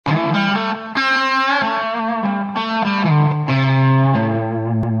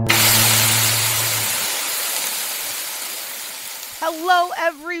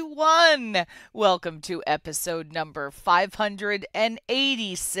Welcome to episode number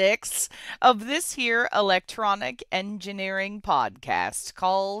 586 of this here electronic engineering podcast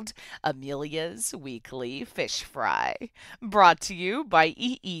called Amelia's Weekly Fish Fry. Brought to you by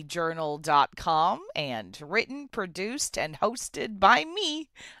eejournal.com and written, produced, and hosted by me,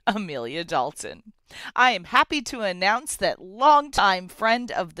 Amelia Dalton. I am happy to announce that longtime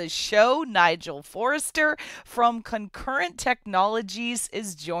friend of the show, Nigel Forrester from Concurrent Technologies,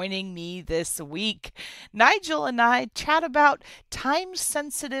 is joining me this week. Nigel and I chat about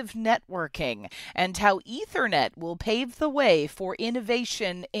time-sensitive networking and how Ethernet will pave the way for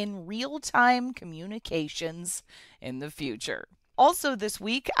innovation in real-time communications in the future. Also this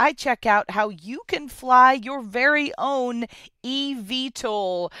week, I check out how you can fly your very own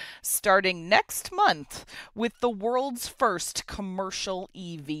eVTOL starting next month with the world's first commercial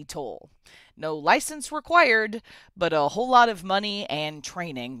eVTOL. No license required, but a whole lot of money and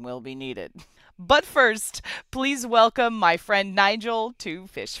training will be needed. But first, please welcome my friend Nigel to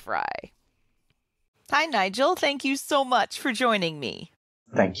Fish Fry. Hi, Nigel. Thank you so much for joining me.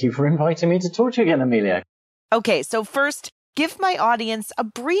 Thank you for inviting me to talk to you again, Amelia. Okay, so first, give my audience a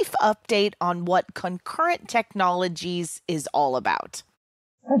brief update on what Concurrent Technologies is all about.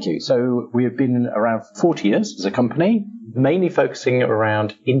 Thank you. So we have been around for 40 years as a company, mainly focusing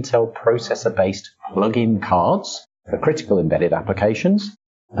around Intel processor-based plug-in cards for critical embedded applications,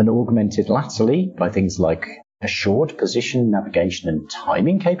 and augmented latterly by things like assured position, navigation, and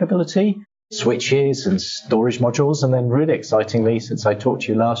timing capability, switches and storage modules, and then really excitingly, since I talked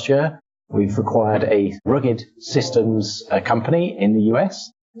to you last year, we've acquired a rugged systems company in the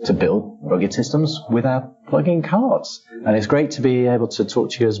US to build rugged systems with our plug-in cards. And it's great to be able to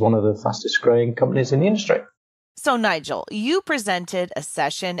talk to you as one of the fastest growing companies in the industry. So, Nigel, you presented a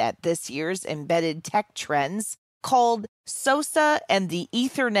session at this year's Embedded Tech Trends called SOSA and the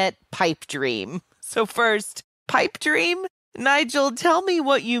Ethernet Pipe Dream. So first, pipe dream? Nigel, tell me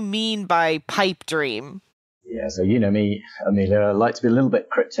what you mean by pipe dream. Yeah, so you know me, Amelia, I like to be a little bit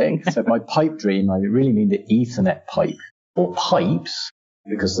cryptic. So by pipe dream, I really mean the Ethernet pipe, or pipes,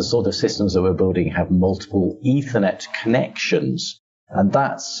 because the sort of systems that we're building have multiple Ethernet connections. And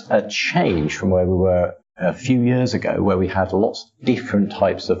that's a change from where we were a few years ago, where we had lots of different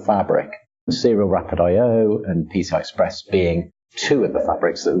types of fabric, Serial Rapid I/O and PCI Express being two of the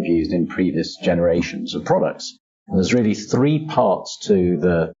fabrics that we've used in previous generations of products. And there's really three parts to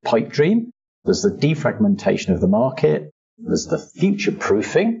the pipe dream. There's the defragmentation of the market, there's the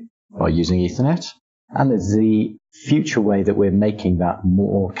future-proofing by using Ethernet, and there's the future way that we're making that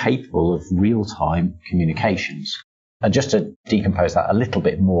more capable of real-time communications. And just to decompose that a little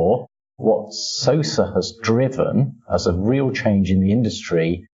bit more, what SOSA has driven as a real change in the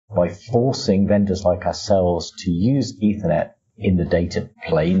industry by forcing vendors like ourselves to use Ethernet in the data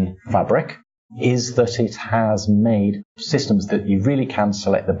plane fabric is that it has made systems that you really can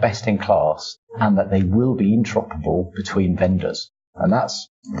select the best in class and that they will be interoperable between vendors. And that's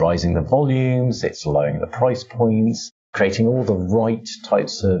rising the volumes, it's lowering the price points, creating all the right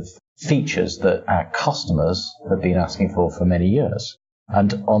types of features that our customers have been asking for many years.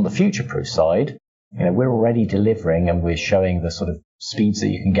 And on the future-proof side, we're already delivering and we're showing the sort of speeds that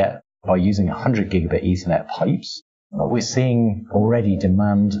you can get by using 100 gigabit Ethernet pipes. But we're seeing already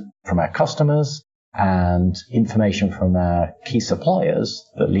demand from our customers and information from our key suppliers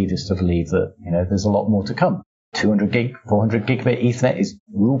that lead us to believe that, there's a lot more to come. 200 gig, 400 gigabit Ethernet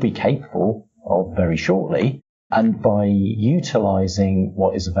will be capable of very shortly. And by utilizing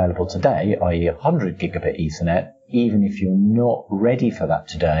what is available today, i.e. 100 gigabit Ethernet, even if you're not ready for that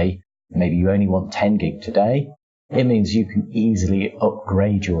today, maybe you only want 10 gig today, it means you can easily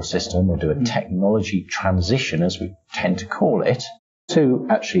upgrade your system or do a technology transition, as we tend to call it, to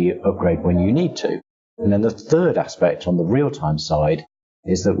actually upgrade when you need to. And then the third aspect on the real-time side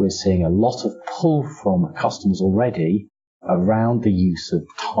is that we're seeing a lot of pull from customers already around the use of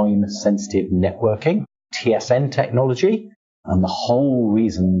time-sensitive networking, TSN technology. And the whole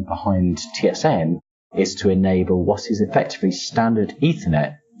reason behind TSN is to enable what is effectively standard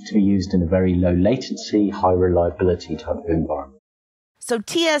Ethernet to be used in a very low latency, high reliability type of environment. So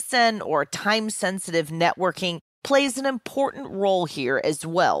TSN, or time-sensitive networking, plays an important role here as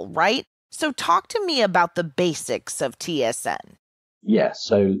well, right? So talk to me about the basics of TSN. Yeah,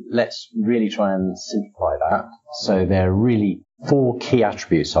 so let's really try and simplify that. So there are really four key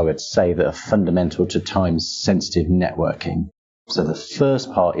attributes, I would say, that are fundamental to time-sensitive networking. So the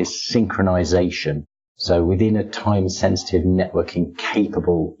first part is synchronization. So within a time-sensitive networking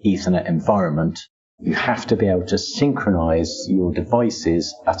capable Ethernet environment, you have to be able to synchronize your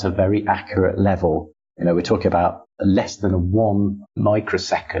devices at a very accurate level. We're talking about less than a 1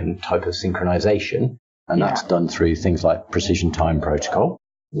 microsecond type of synchronization, and that's done through things like precision time protocol.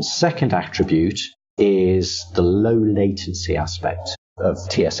 The second attribute is the low latency aspect of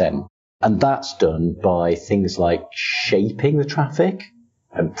TSN, and that's done by things like shaping the traffic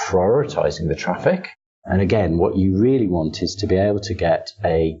and prioritizing the traffic. And again, what you really want is to be able to get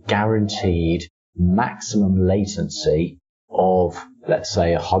a guaranteed maximum latency of, let's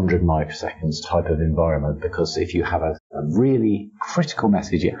say, 100 microseconds type of environment, because if you have a really critical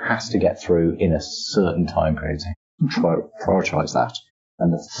message, it has to get through in a certain time period. Prioritize that.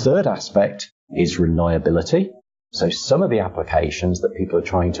 And the third aspect is reliability. So some of the applications that people are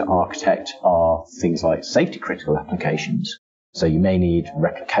trying to architect are things like safety critical applications. So you may need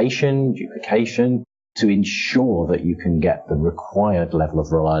replication, duplication to ensure that you can get the required level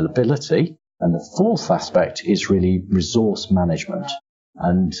of reliability. And the fourth aspect is really resource management.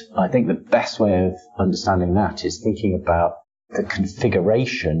 And I think the best way of understanding that is thinking about the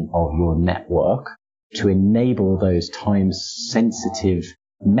configuration of your network to enable those time-sensitive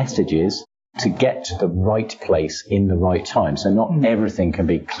messages to get to the right place in the right time. So not everything can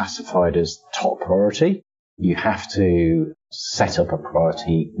be classified as top priority. You have to set up a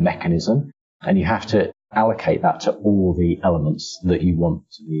priority mechanism, and you have to allocate that to all the elements that you want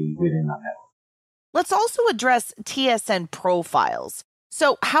to be within that network. Let's also address TSN profiles.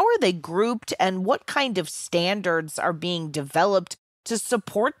 So how are they grouped, and what kind of standards are being developed to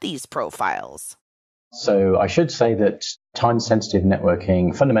support these profiles? So I should say that time-sensitive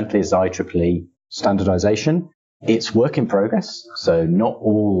networking fundamentally is IEEE standardization. It's work in progress, so not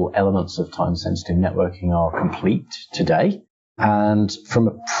all elements of time-sensitive networking are complete today. And from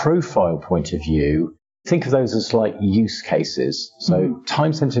a profile point of view, think of those as like use cases. So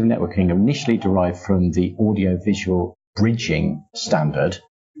time-sensitive networking initially derived from the audio-visual bridging standard,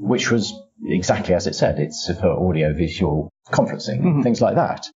 which was exactly as it said. It's for audio-visual conferencing, things like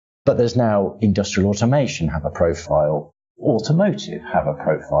that. But there's now industrial automation have a profile, automotive have a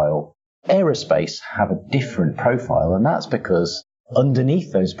profile, aerospace have a different profile, and that's because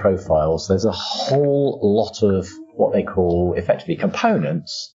underneath those profiles, there's a whole lot of what they call effectively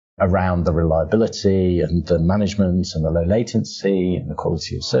components around the reliability and the management and the low latency and the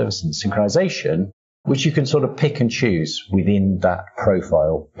quality of service and synchronization, which you can sort of pick and choose within that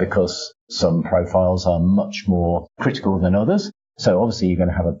profile, because some profiles are much more critical than others. So obviously you're going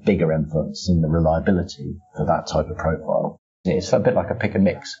to have a bigger emphasis in the reliability for that type of profile. It's a bit like a pick and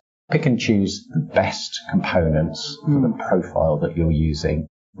mix. Pick and choose the best components for the profile that you're using,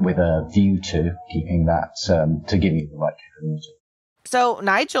 with a view to keeping that, to give you the right capability. So,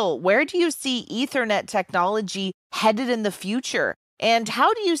 Nigel, where do you see Ethernet technology headed in the future? And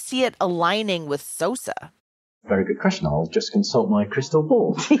how do you see it aligning with SOSA? Very good question. I'll just consult my crystal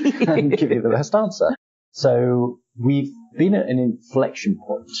ball and give you the best answer. So we've been at an inflection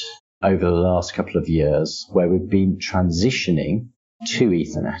point over the last couple of years where we've been transitioning to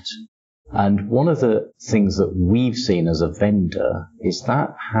Ethernet. And one of the things that we've seen as a vendor is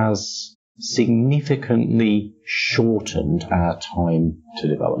that has significantly shortened our time to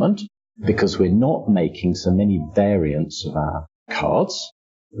development, because we're not making so many variants of our cards.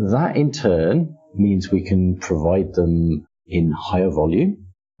 That in turn means we can provide them in higher volume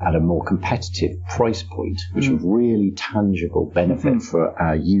at a more competitive price point, which is really tangible benefit for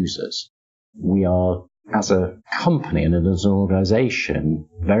our users. We are, as a company and as an organization,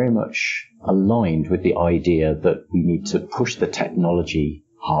 very much aligned with the idea that we need to push the technology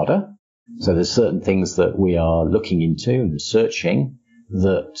harder. So there's certain things that we are looking into and researching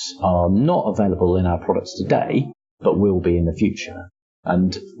that are not available in our products today, but will be in the future.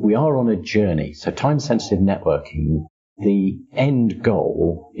 And we are on a journey. So time-sensitive networking, the end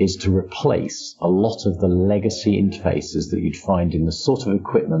goal is to replace a lot of the legacy interfaces that you'd find in the sort of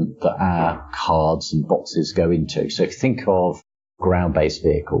equipment that our cards and boxes go into. So if you think of ground-based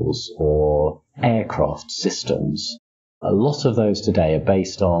vehicles or aircraft systems, a lot of those today are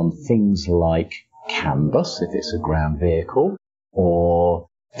based on things like CAN bus, if it's a ground vehicle, or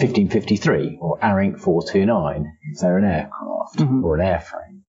 1553 or ARINC 429 if they're an aircraft or an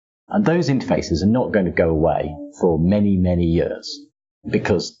airframe. And those interfaces are not going to go away for many, many years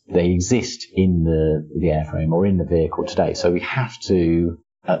because they exist in the airframe or in the vehicle today. So we have to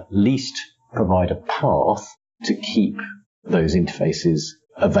at least provide a path to keep those interfaces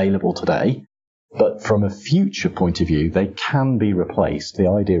available today. But from a future point of view, they can be replaced. The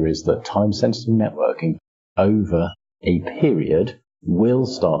idea is that time-sensitive networking over a period will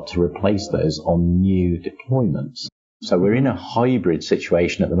start to replace those on new deployments. So we're in a hybrid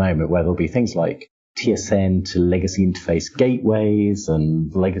situation at the moment where there'll be things like TSN to legacy interface gateways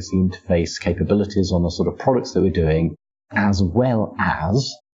and legacy interface capabilities on the sort of products that we're doing, as well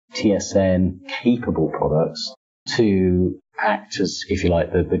as TSN capable products to act as, if you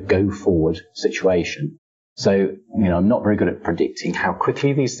like, the go forward situation. So, I'm not very good at predicting how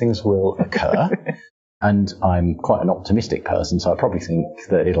quickly these things will occur. And I'm quite an optimistic person, so I probably think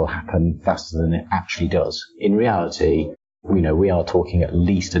that it'll happen faster than it actually does. In reality, we are talking at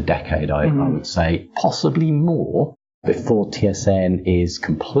least a decade, I would say, possibly more, before TSN is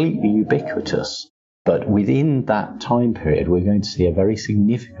completely ubiquitous. But within that time period, we're going to see a very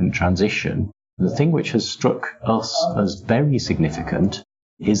significant transition. The thing which has struck us as very significant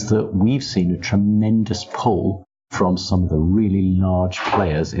is that we've seen a tremendous pull from some of the really large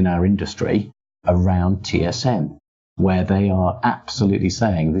players in our industry around TSN, where they are absolutely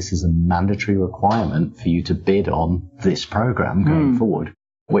saying this is a mandatory requirement for you to bid on this program going forward,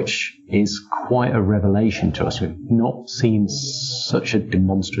 which is quite a revelation to us. We've not seen such a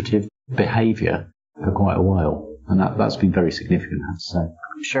demonstrative behavior for quite a while, and that's been very significant, I have to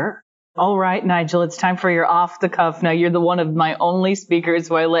say. Sure. All right, Nigel, it's time for your off-the-cuff. Now, you're the one of my only speakers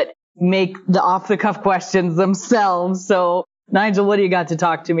who I let make the off-the-cuff questions themselves. So, Nigel, what do you got to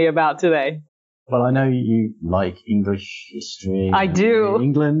talk to me about today? Well, I know you like English history. I do. In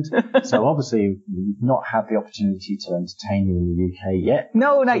England. So obviously, we've not had the opportunity to entertain you in the UK yet.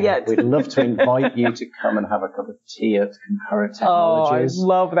 No, not yet. We'd love to invite you to come and have a cup of tea at Concurrent Technologies. Oh, I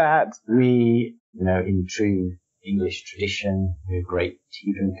love that. We, in true English tradition, we're great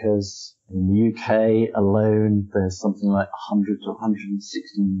tea drinkers. In the UK alone, there's something like 100 to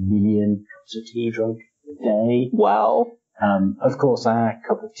 160 million cups of tea drunk a day. Wow. Of course, our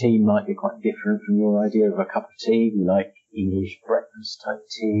cup of tea might be quite different from your idea of a cup of tea. We like English breakfast type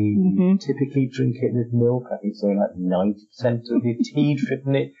tea. We typically drink it with milk. I think something like 90% of the tea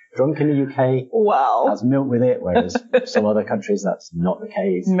drunk in the UK has milk with it, whereas some other countries that's not the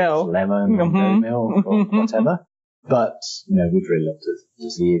case. No. It's lemon or goat milk or whatever. But, we'd really love to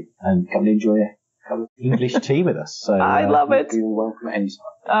see you and come and enjoy a cup of English tea with us. So I love it. You're welcome at any time.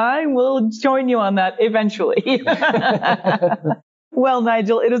 I will join you on that eventually. Well,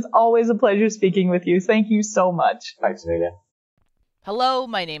 Nigel, it is always a pleasure speaking with you. Thank you so much. Thanks, Amelia. Hello,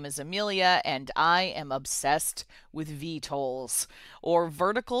 my name is Amelia, and I am obsessed with VTOLs, or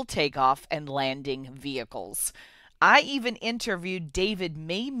vertical takeoff and landing vehicles. I even interviewed David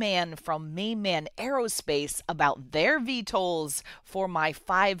Mayman from Mayman Aerospace about their VTOLs for my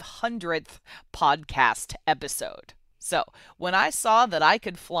 500th podcast episode. So, when I saw that I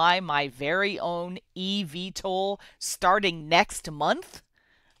could fly my very own eVTOL starting next month,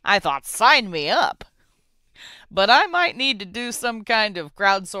 I thought, sign me up. But I might need to do some kind of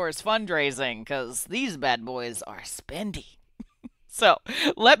crowdsource fundraising, because these bad boys are spendy. So,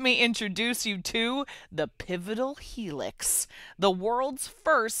 let me introduce you to the Pivotal Helix, the world's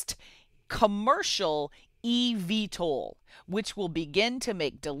first commercial eVTOL, which will begin to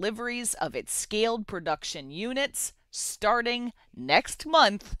make deliveries of its scaled production units starting next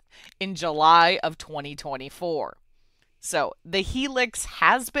month in July of 2024. So, the Helix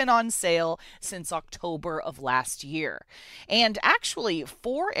has been on sale since October of last year. And actually,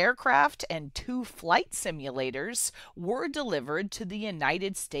 4 aircraft and 2 flight simulators were delivered to the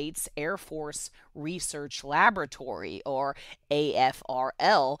United States Air Force Research Laboratory, or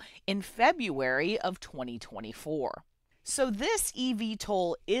AFRL, in February of 2024. So this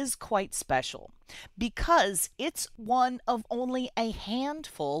eVTOL is quite special because it's one of only a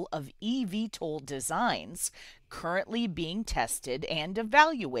handful of eVTOL designs currently being tested and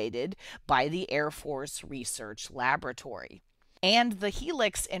evaluated by the Air Force Research Laboratory. And the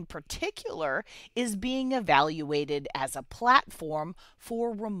Helix in particular is being evaluated as a platform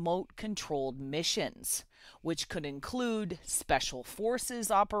for remote-controlled missions, which could include special forces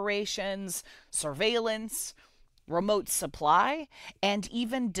operations, surveillance, remote supply, and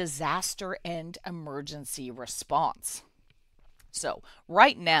even disaster and emergency response. So,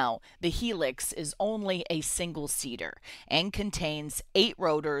 right now, the Helix is only a single-seater and contains 8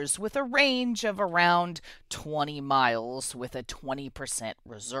 rotors with a range of around 20 miles with a 20%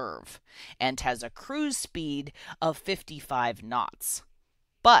 reserve, and has a cruise speed of 55 knots.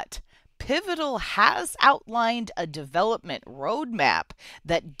 But Pivotal has outlined a development roadmap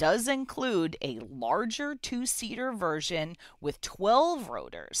that does include a larger 2-seater version with 12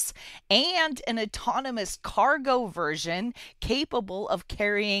 rotors and an autonomous cargo version capable of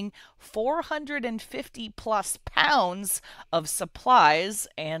carrying 450 plus pounds of supplies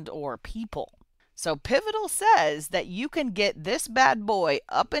and or people. So Pivotal says that you can get this bad boy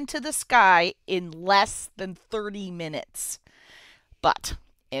up into the sky in less than 30 minutes. But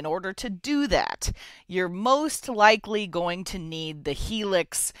In order to do that, you're most likely going to need the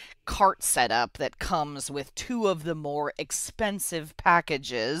Helix cart setup that comes with two of the more expensive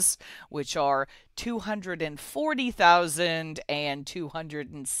packages, which are $240,000 and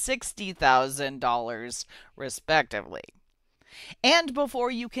 $260,000 respectively. And before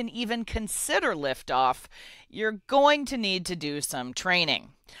you can even consider liftoff, you're going to need to do some training.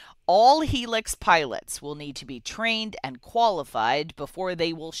 All Helix pilots will need to be trained and qualified before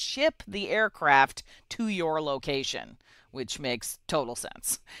they will ship the aircraft to your location, which makes total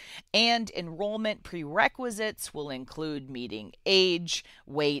sense. And enrollment prerequisites will include meeting age,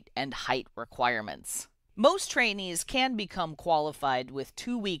 weight, and height requirements. Most trainees can become qualified with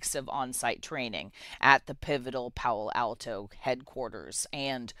 2 weeks of on-site training at the pivotal Palo Alto headquarters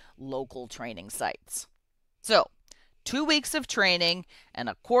and local training sites. So, 2 weeks of training and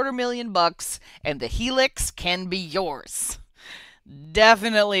 $250,000 and the Helix can be yours.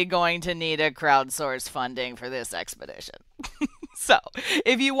 Definitely going to need a crowdsource funding for this expedition. So,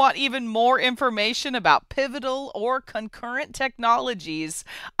 if you want even more information about Pivotal or Concurrent Technologies,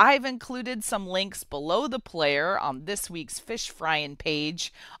 I've included some links below the player on this week's fish frying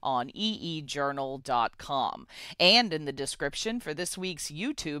page on eejournal.com and in the description for this week's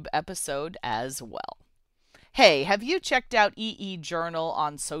YouTube episode as well. Hey, have you checked out EE Journal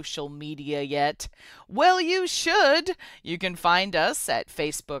on social media yet? Well, you should. You can find us at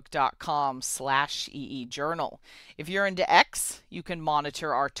facebook.com/EEJournal. If you're into X, you can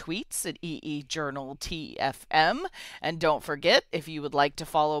monitor our tweets at EEJournalTFM. And don't forget, if you would like to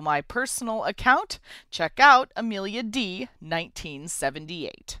follow my personal account, check out Amelia D.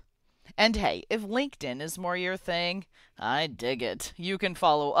 1978. And hey, if LinkedIn is more your thing, I dig it. You can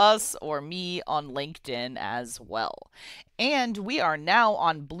follow us or me on LinkedIn as well. And we are now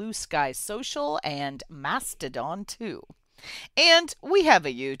on Blue Sky Social and Mastodon too. And we have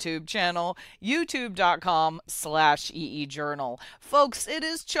a YouTube channel, youtube.com/EEJournal. Folks, it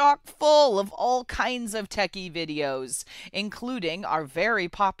is chock full of all kinds of techie videos, including our very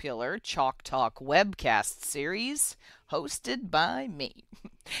popular Chalk Talk webcast series, hosted by me.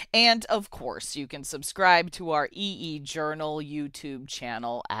 And of course, you can subscribe to our EE Journal YouTube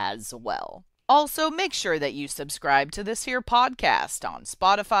channel as well. Also, make sure that you subscribe to this here podcast on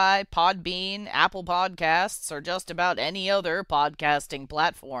Spotify, Podbean, Apple Podcasts, or just about any other podcasting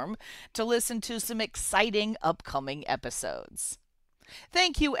platform to listen to some exciting upcoming episodes.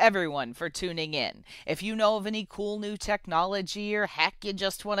 Thank you everyone for tuning in. If you know of any cool new technology or heck you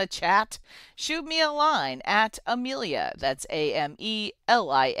just want to chat, shoot me a line at Amelia, that's AMELIA,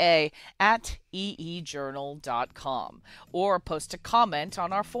 at eejournal.com, or post a comment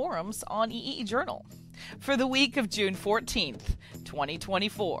on our forums on EE Journal. For the week of June 14th,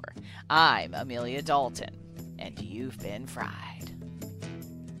 2024, I'm Amelia Dalton, and you've been fried.